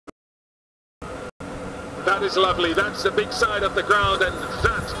That is lovely. That's the big side of the ground, and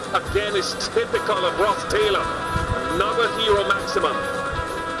that, again, is typical of Ross Taylor. Another hero maximum.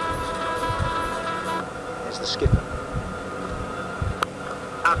 There's the skipper.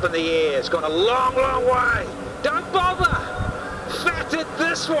 Up in the air. It's gone a long, long way. Don't bother. Fatted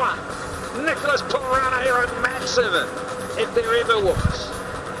this one. Nicholas Purana hero maximum, if there ever was.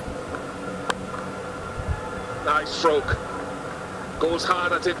 Nice stroke. Goes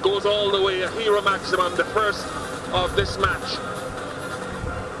hard at it, goes all the way. A hero maximum, the first of this match.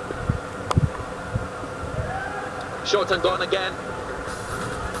 Short and gone again.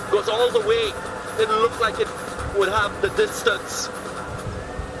 Goes all the way. Didn't look like it would have the distance.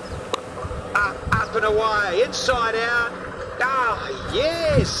 Up and away, inside out. Ah,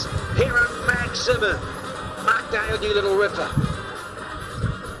 yes! Hero maximum. Mark Dale, you little ripper.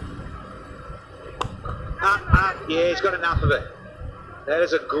 Up. Yeah, he's got enough of it. That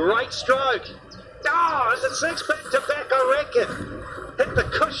is a great stroke. Oh, it's a six back to back, I reckon. Hit the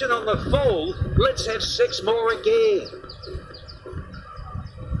cushion on the full. Let's have six more again.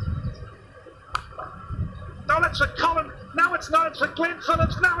 No, that's for Colin. No, it's not. It's for Glenn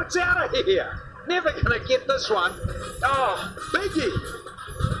Phillips. No, it's out of here. Never going to get this one. Oh, Biggie.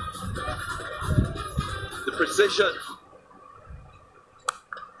 The precision.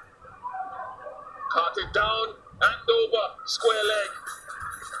 Caught it down and over. Square leg.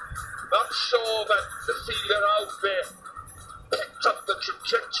 Not sure that the fielder out there picked up the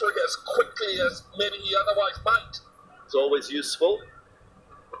trajectory as quickly as maybe he otherwise might. It's always useful.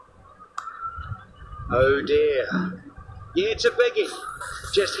 Oh dear. Yeah, it's a biggie.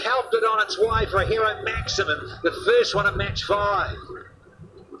 Just helped it on its way for a hero maximum. The first one at match 5.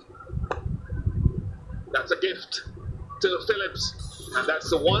 That's a gift to Phillips. And that's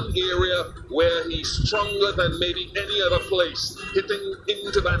the one area where he's stronger than maybe any other place, hitting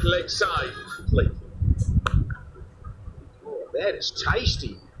into that leg side. Oh, that is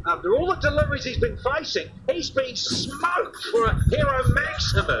tasty. After all the deliveries he's been facing, he's been smoked for a hero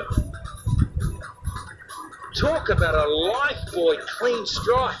maximum. Talk about a lifebuoy clean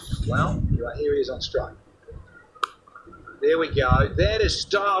strike. Well, here he is on strike. There we go. That is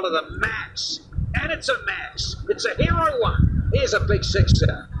style to the max. And it's a max. It's a hero one. Here's a big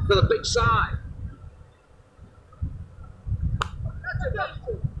sixer for the big side.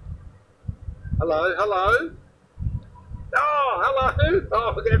 Hello, hello. Oh, hello.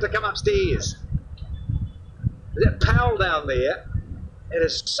 Oh, we're going to have to come upstairs. Is that Powell down there? It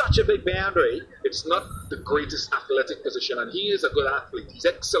is such a big boundary. It's not the greatest athletic position, and he is a good athlete. He's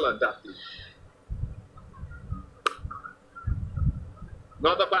an excellent athlete.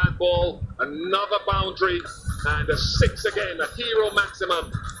 Another bad ball, another boundary, and a 6 again, a hero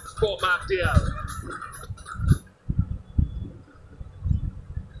maximum for Mark Dial.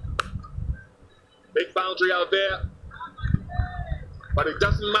 Big boundary out there, but it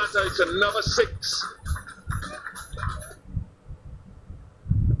doesn't matter, it's another 6.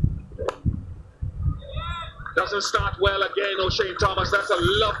 Doesn't start well again, O'Shane Thomas. That's a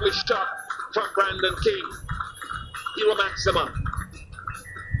lovely shot from Brandon King. Hero maximum.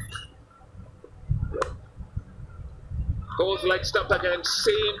 Goes leg stumped again.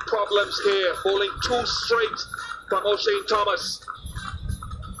 Same problems here. Bowling 2 straight from O'Shane Thomas.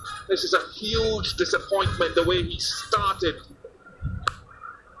 This is a huge disappointment the way he started.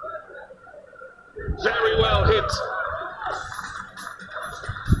 Very well hit.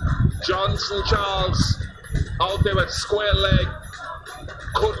 Johnson Charles out there at square leg.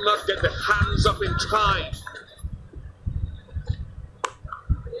 Could not get the hands up in time.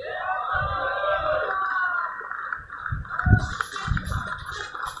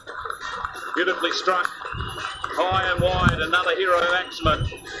 Beautifully struck. High and wide. Another hero maximum.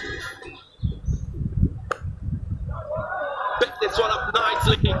 Picked this one up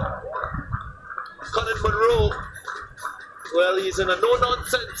nicely. Colin Munro. Well, he's in a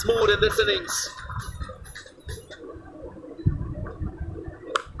no-nonsense mood in this innings.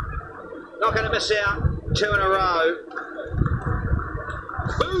 Not going to miss out. 2 in a row.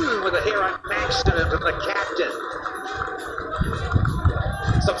 Boom with a hero maximum from the captain.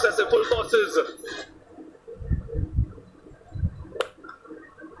 Successive full tosses.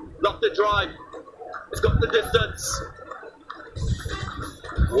 Locked the drive. It's got the distance.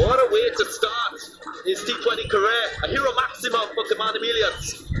 What a way to start his T20 career. A hero maximum for Command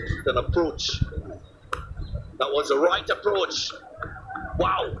Emilius. An approach. That was the right approach.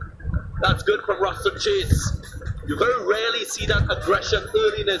 Wow. That's good from Russell Chase. You very rarely see that aggression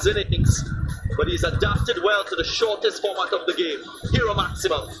early in his innings, but he's adapted well to the shortest format of the game. Hero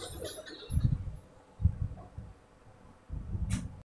maximum.